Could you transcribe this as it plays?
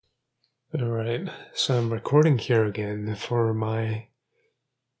Alright, so I'm recording here again for my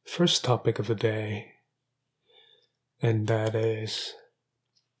first topic of the day, and that is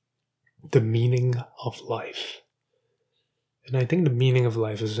the meaning of life. And I think the meaning of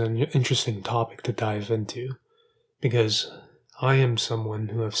life is an interesting topic to dive into, because I am someone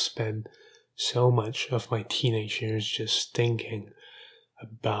who have spent so much of my teenage years just thinking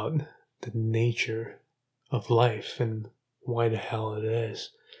about the nature of life and why the hell it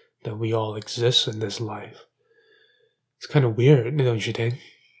is that we all exist in this life. It's kind of weird, don't you think?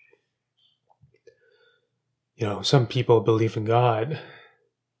 Some people believe in God,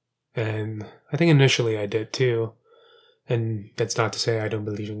 and I think initially I did too. And that's not to say I don't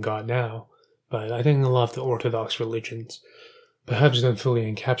believe in God now, but I think a lot of the Orthodox religions perhaps don't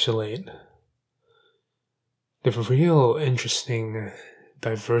fully encapsulate the real interesting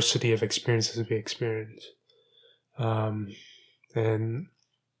diversity of experiences we experience. And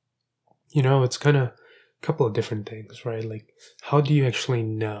it's kind of a couple of different things, right? Like, how do you actually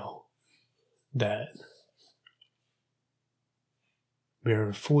know that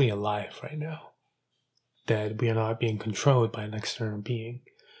we're fully alive right now? That we are not being controlled by an external being?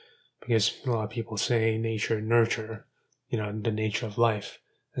 Because a lot of people say nature, nurture, the nature of life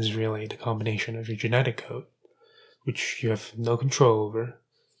is really the combination of your genetic code, which you have no control over.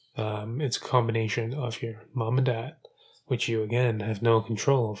 It's a combination of your mom and dad, which you again have no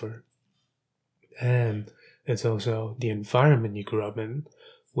control over. And it's also the environment you grew up in,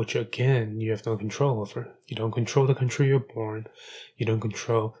 which again you have no control over. You don't control the country you're born. You don't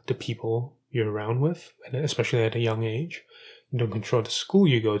control the people you're around with, and especially at a young age. You don't control the school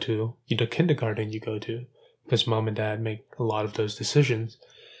you go to, the kindergarten you go to, because mom and dad make a lot of those decisions,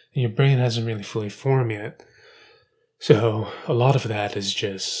 and your brain hasn't really fully formed yet. So a lot of that is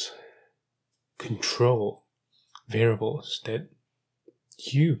just control variables that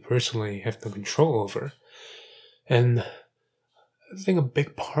you personally have no control over. And I think a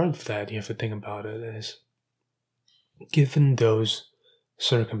big part of that you have to think about it is, given those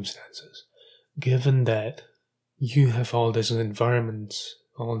circumstances, given that you have all these environments,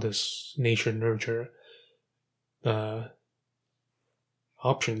 all this nature nurture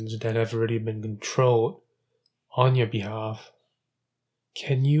options that have already been controlled on your behalf,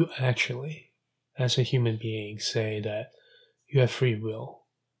 can you actually, as a human being, say that you have free will,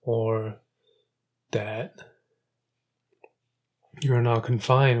 or that you're not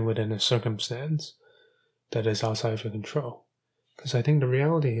confined within a circumstance that is outside of your control? Because I think the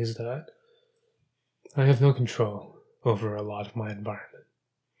reality is that I have no control over a lot of my environment.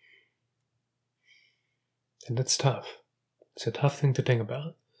 And that's tough. It's a tough thing to think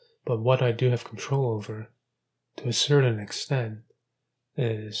about. But what I do have control over, to a certain extent,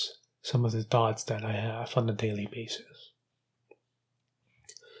 is some of the thoughts that I have on a daily basis.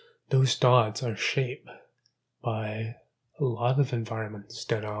 Those thoughts are shaped by a lot of environments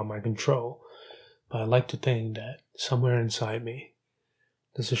that are on my control, but I like to think that somewhere inside me,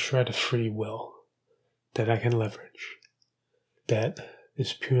 there's a shred of free will that I can leverage, that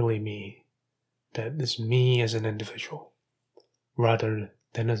is purely me, that is me as an individual, rather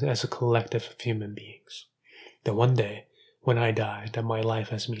than as a collective of human beings. That one day, when I die, that my life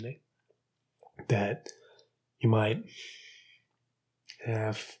has meaning, that you might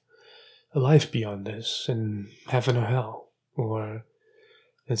have a life beyond this, in heaven or hell, or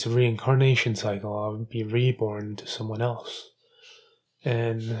it's a reincarnation cycle. I'll be reborn to someone else.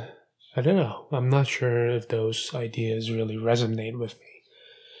 And I don't know, I'm not sure if those ideas really resonate with me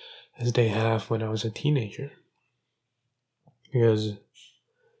as they have when I was a teenager. Because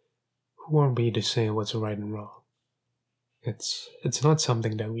who are we to say what's right and wrong? It's not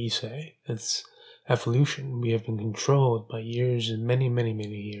something that we say. It's evolution. We have been controlled by years and many, many,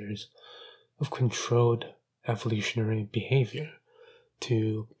 many years of controlled evolutionary behavior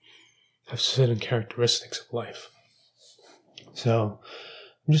to have certain characteristics of life. So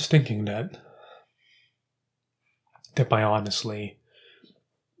I'm just thinking that might honestly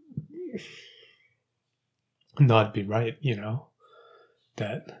not be right,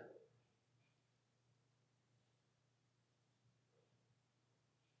 that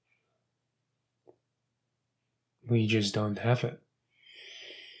we just don't have it.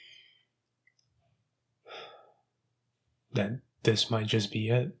 That this might just be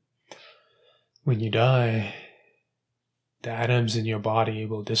it. When you die, the atoms in your body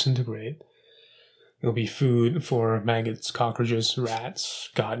will disintegrate. It'll be food for maggots, cockroaches, rats,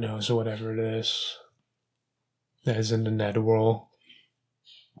 God knows whatever it is that is in the netherworld.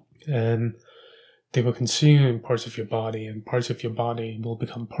 And they will consume parts of your body, and parts of your body will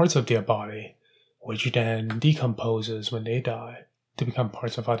become parts of their body, which then decomposes when they die. to become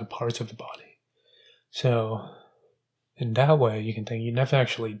parts of other parts of the body. So in that way, you can think you never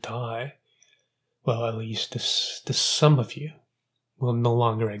actually die. Well, at least the sum of you will no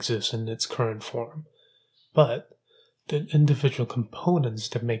longer exist in its current form. But the individual components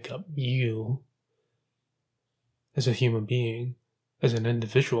that make up you as a human being, as an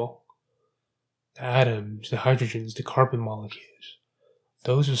individual, the atoms, the hydrogens, the carbon molecules,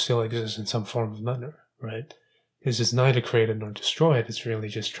 those will still exist in some form or another, right? Because it's neither created nor destroyed, it's really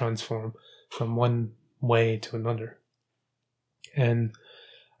just transformed from one way to another. And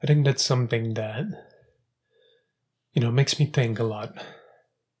I think that's something that, makes me think a lot.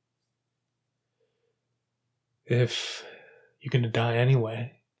 If you're going to die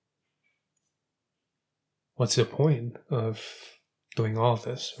anyway, what's the point of doing all of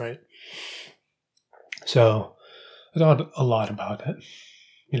this, right? So I thought a lot about it,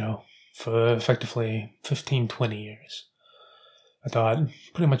 for effectively 15, 20 years. I thought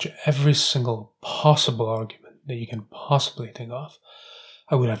pretty much every single possible argument that you can possibly think of,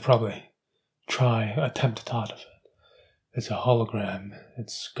 I would have probably attempted thought of it. It's a hologram,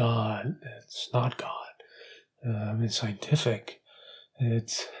 it's God, it's not God, it's scientific,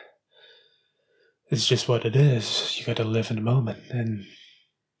 it's just what it is. You gotta live in the moment, and,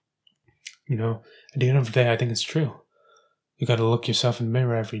 at the end of the day, I think it's true. You gotta look yourself in the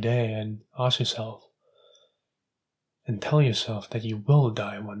mirror every day and ask yourself, and tell yourself that you will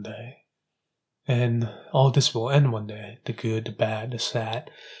die one day. And all this will end one day. The good, the bad, the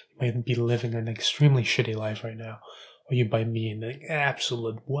sad. You might be living an extremely shitty life right now, or you might be in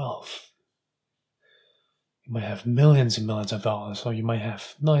absolute wealth. You might have millions and millions of dollars, or you might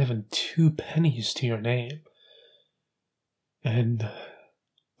have not even 2 pennies to your name. And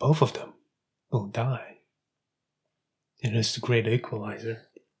both of them will die. It is the great equalizer.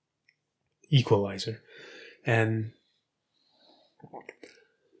 And I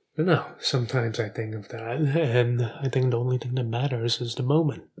don't know, sometimes I think of that, and I think the only thing that matters is the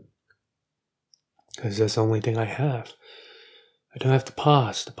moment. Because that's the only thing I have. I don't have the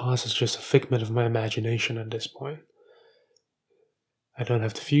past. The past is just a figment of my imagination at this point. I don't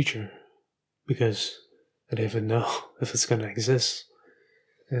have the future, because I don't even know if it's going to exist.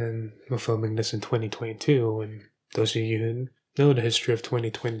 And we're filming this in 2022, and those of you who know the history of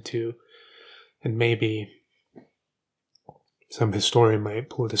 2022, and maybe some historian might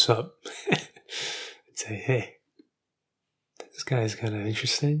pull this up and say, hey, this guy is kind of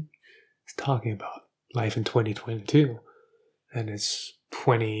interesting. He's talking about life in 2022, and it's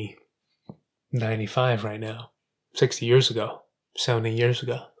 2095 right now, 60 years ago, 70 years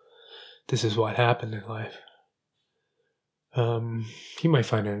ago. This is what happened in life. You might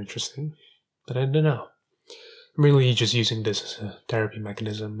find it interesting, but I don't know. I'm really just using this as a therapy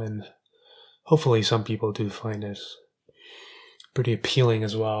mechanism, and hopefully some people do find this pretty appealing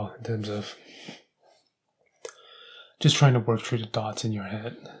as well, in terms of just trying to work through the thoughts in your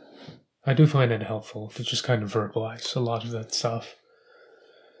head. I do find it helpful to just kind of verbalize a lot of that stuff.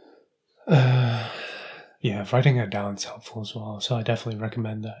 Writing it down is helpful as well, so I definitely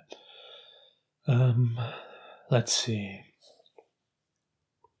recommend that. Let's see.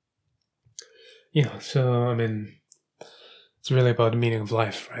 It's really about the meaning of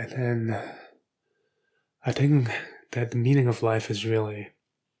life, right? And I think that the meaning of life is really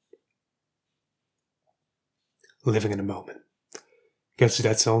living in the moment. Because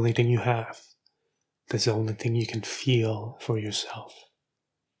that's the only thing you have. That's the only thing you can feel for yourself.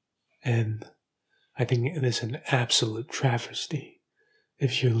 And I think it is an absolute travesty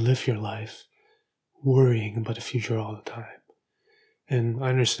if you live your life worrying about the future all the time. And I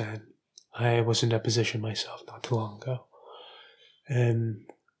understand. I was in that position myself not too long ago.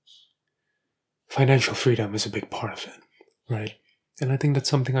 And financial freedom is a big part of it, right? And I think that's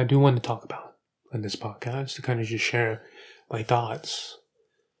something I do want to talk about on this podcast, to kind of just share my thoughts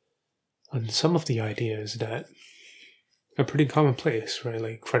on some of the ideas that are pretty commonplace, right?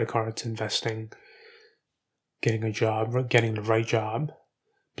 Like credit cards, investing, getting a job, getting the right job,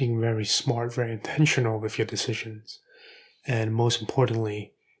 being very smart, very intentional with your decisions, and most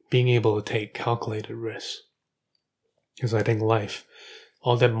importantly, being able to take calculated risks. Because I think life,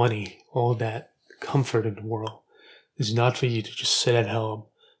 all that money, all that comfort in the world is not for you to just sit at home,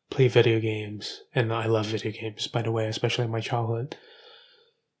 play video games, and I love video games, by the way, especially in my childhood,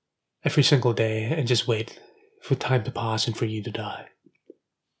 every single day, and just wait for time to pass and for you to die.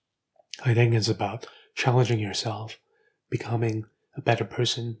 I think it's about challenging yourself, becoming a better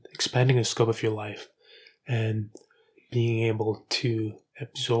person, expanding the scope of your life, and being able to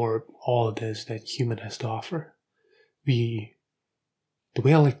absorb all of this that human has to offer. The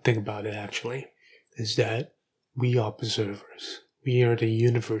way I like to think about it, actually, is that we are observers. We are the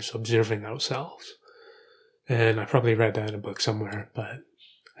universe observing ourselves. And I probably read that in a book somewhere, but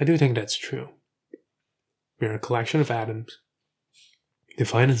I do think that's true. We are a collection of atoms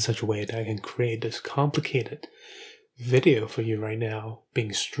defined in such a way that I can create this complicated video for you right now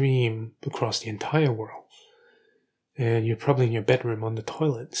being streamed across the entire world. And you're probably in your bedroom on the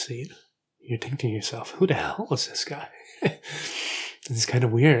toilet seat. You're thinking to yourself, who the hell is this guy? It's kind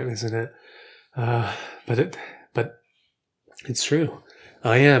of weird, isn't it? But it's true.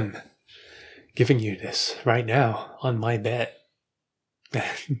 I am giving you this right now on my bed.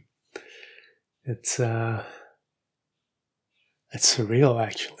 It's surreal,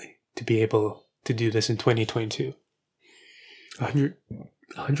 actually, to be able to do this in 2022.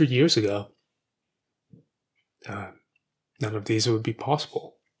 100 years ago, none of these would be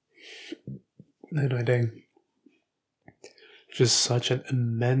possible. And I think just such an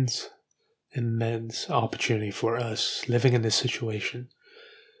immense opportunity for us living in this situation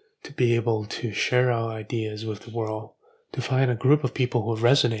to be able to share our ideas with the world, to find a group of people who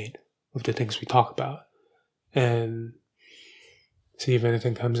resonate with the things we talk about, and see if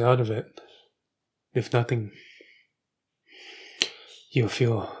anything comes out of it. If nothing, you'll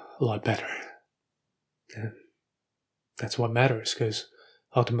feel a lot better. And that's what matters, because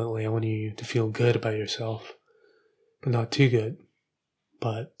ultimately I want you to feel good about yourself, but not too good.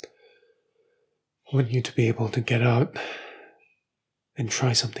 But I want you to be able to get out and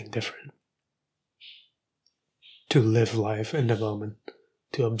try something different. To live life in the moment,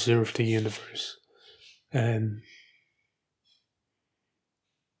 to observe the universe, and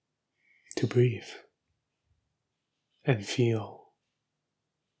to breathe and feel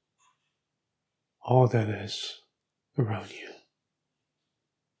all that is around you.